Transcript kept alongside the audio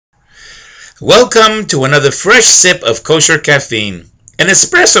Welcome to another fresh sip of Kosher Caffeine, an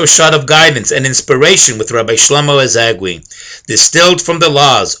espresso shot of guidance and inspiration with Rabbi Shlomo Azagui, distilled from the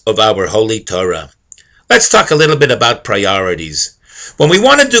laws of our Holy Torah. Let's talk a little bit about priorities. When we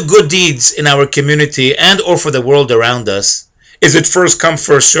want to do good deeds in our community and or for the world around us, is it first come,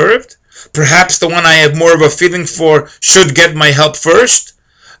 first served? Perhaps the one I have more of a feeling for should get my help first?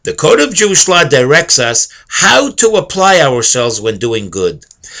 The Code of Jewish Law directs us how to apply ourselves when doing good.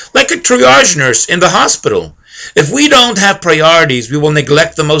 Like a triage nurse in the hospital. If we don't have priorities, we will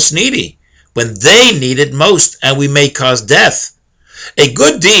neglect the most needy when they need it most, and we may cause death. A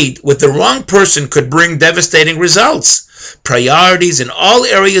good deed with the wrong person could bring devastating results. Priorities in all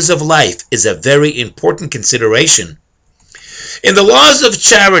areas of life is a very important consideration. In the laws of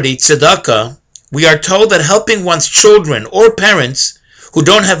charity, tzedakah, we are told that helping one's children or parents who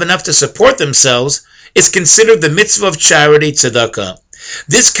don't have enough to support themselves is considered the mitzvah of charity, tzedakah.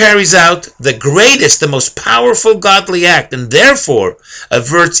 This carries out the greatest, the most powerful godly act, and therefore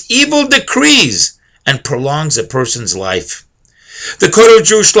averts evil decrees and prolongs a person's life. The Code of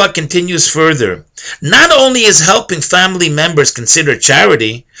Jewish Law continues further. Not only is helping family members considered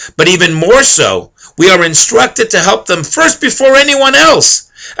charity, but even more so, we are instructed to help them first before anyone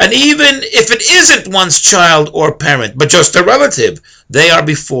else. And even if it isn't one's child or parent, but just a relative, they are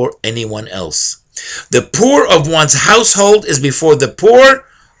before anyone else. The poor of one's household is before the poor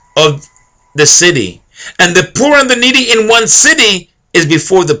of the city, and the poor and the needy in one city is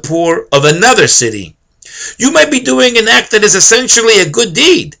before the poor of another city. You might be doing an act that is essentially a good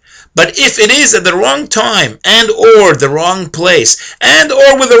deed, but if it is at the wrong time and or the wrong place and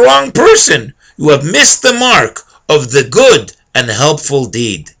or with the wrong person, you have missed the mark of the good and helpful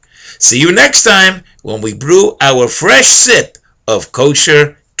deed. See you next time when we brew our fresh sip of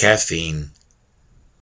Kosher Caffeine.